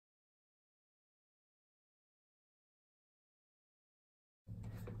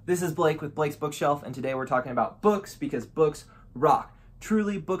This is Blake with Blake's Bookshelf, and today we're talking about books because books rock.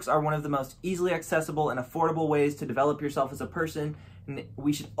 Truly, books are one of the most easily accessible and affordable ways to develop yourself as a person, and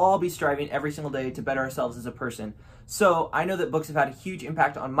we should all be striving every single day to better ourselves as a person. So I know that books have had a huge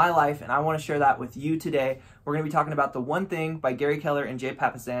impact on my life, and I want to share that with you today. We're going to be talking about The One Thing by Gary Keller and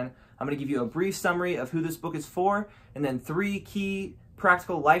Papasan. I'm going to give you a brief summary of who this book is for, and then 3 key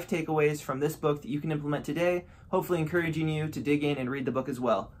practical life takeaways from this book that you can implement today, hopefully encouraging you to dig in and read the book as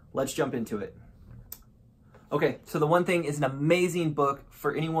well. Let's jump into it. Okay, so The One Thing is an amazing book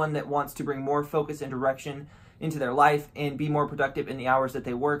for anyone that wants to bring more focus and direction into their life and be more productive in the hours that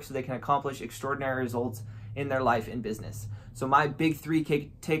they work so they can accomplish extraordinary results in their life and business. So my big 3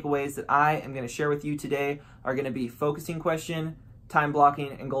 takeaways that I am going to share with you today are going to be focusing question, time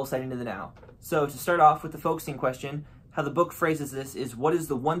blocking, and goal setting in the now. So to start off with the focusing question, how the book phrases this is, what is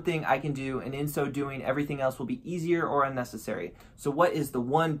the one thing I can do, and in so doing, everything else will be easier or unnecessary. So what is the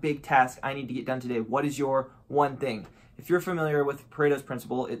one big task I need to get done today? What is your one thing? If you're familiar with Pareto's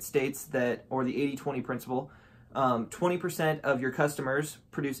principle, it states that, or the 80-20 principle, 20% of your customers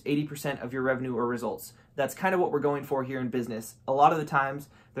produce 80% of your revenue or results. That's kind of what we're going for here in business. A lot of the times,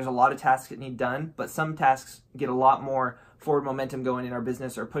 there's a lot of tasks that need done, but some tasks get a lot more forward momentum going in our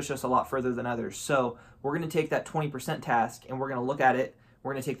business or push us a lot further than others. So we're going to take that 20% task and we're going to look at it.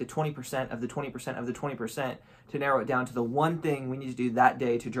 We're going to take the 20% of the 20% of the 20% to narrow it down to the one thing we need to do that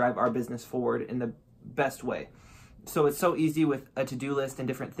day to drive our business forward in the best way. So it's so easy with a to-do list and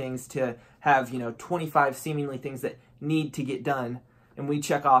different things to have, 25 seemingly things that need to get done, and we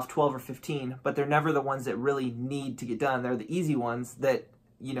check off 12 or 15, but they're never the ones that really need to get done. They're the easy ones that,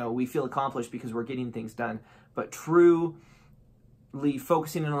 we feel accomplished because we're getting things done. But truly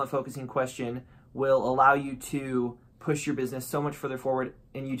focusing in on the focusing question will allow you to push your business so much further forward,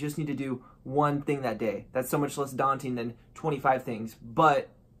 and you just need to do one thing that day. That's so much less daunting than 25 things, but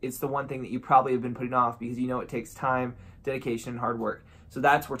it's the one thing that you probably have been putting off because it takes time, dedication, and hard work. So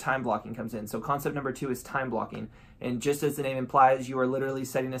that's where time blocking comes in. So concept number 2 is time blocking. And just as the name implies, you are literally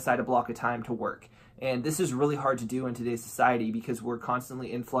setting aside a block of time to work. And this is really hard to do in today's society because we're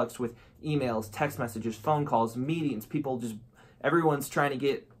constantly influxed with emails, text messages, phone calls, meetings. Everyone's trying to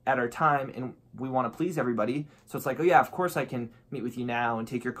get at our time, and we want to please everybody. So it's like, oh yeah, of course I can meet with you now and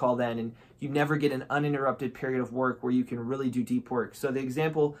take your call then. And you never get an uninterrupted period of work where you can really do deep work. So the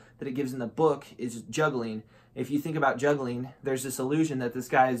example that it gives in the book is juggling. If you think about juggling, there's this illusion that this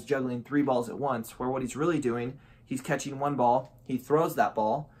guy is juggling 3 balls at once, where what he's really doing, he's catching one ball, he throws that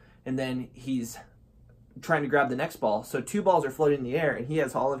ball, and then he's trying to grab the next ball. So 2 balls are floating in the air, and he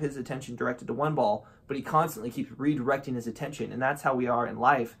has all of his attention directed to one ball, but he constantly keeps redirecting his attention. And that's how we are in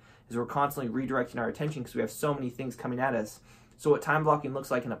life, is we're constantly redirecting our attention because we have so many things coming at us. So what time blocking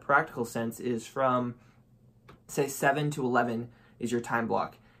looks like in a practical sense is from, say, 7 to 11 is your time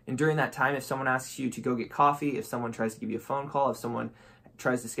block. And during that time, if someone asks you to go get coffee, if someone tries to give you a phone call, if someone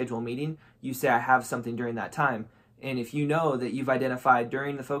tries to schedule a meeting, you say, I have something during that time. And if you know that you've identified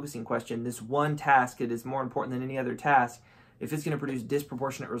during the focusing question this one task that is more important than any other task, if it's going to produce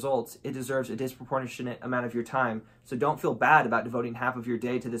disproportionate results, it deserves a disproportionate amount of your time. So don't feel bad about devoting half of your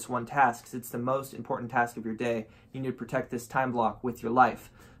day to this one task, because it's the most important task of your day. You need to protect this time block with your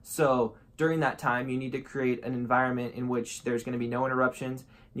life. So during that time, you need to create an environment in which there's going to be no interruptions,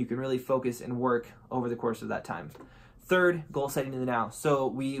 and you can really focus and work over the course of that time. Third, goal setting in the now. So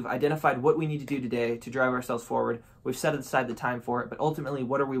we've identified what we need to do today to drive ourselves forward. We've set aside the time for it, but ultimately,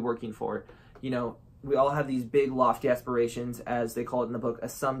 what are we working for? We all have these big, lofty aspirations, as they call it in the book, a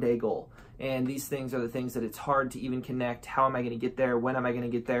someday goal. And these things are the things that it's hard to even connect. How am I going to get there? When am I going to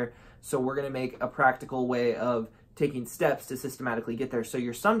get there? So we're going to make a practical way of taking steps to systematically get there. So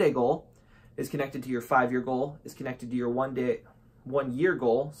your someday goal is connected to your 5-year goal, is connected to your 1 year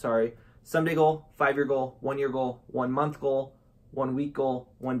goal, someday goal, 5-year goal, 1 year goal, 1 month goal, 1 week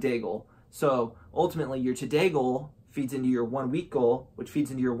goal, 1 day goal. So ultimately your today goal feeds into your 1 week goal, which feeds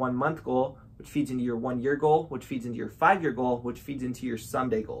into your 1 month goal, which feeds into your 1 year goal, which feeds into your 5-year goal, which feeds into your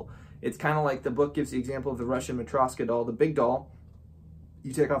someday goal. It's kind of like the book gives the example of the Russian Matryoshka doll, the big doll.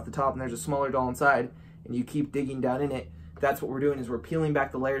 You take off the top and there's a smaller doll inside, and you keep digging down in it. That's what we're doing, is we're peeling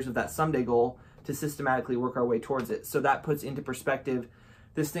back the layers of that someday goal to systematically work our way towards it. So that puts into perspective,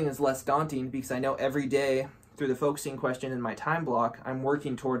 this thing is less daunting because I know every day through the focusing question in my time block, I'm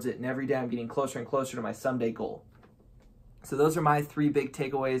working towards it, and every day I'm getting closer and closer to my someday goal. So those are my 3 big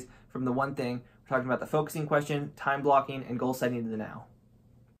takeaways from The One Thing. We're talking about the focusing question, time blocking, and goal setting to the now.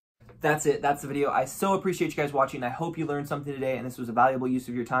 That's it. That's the video. I so appreciate you guys watching. I hope you learned something today and this was a valuable use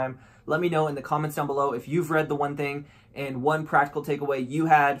of your time. Let me know in the comments down below if you've read The One Thing and one practical takeaway you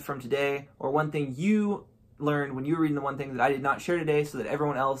had from today, or one thing you learned when you were reading the one thing that I did not share today so that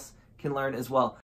everyone else can learn as well.